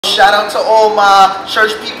Shout out to all my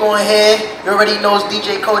church people in here. You already know it's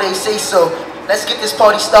DJ CODAY SYSO. Let's get this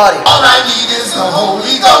party started. All I need is the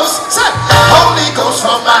Holy Ghost. Holy Ghost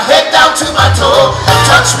from my head down to my toe.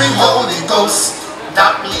 Touch me, Holy Ghost.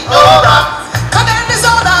 Knock me over.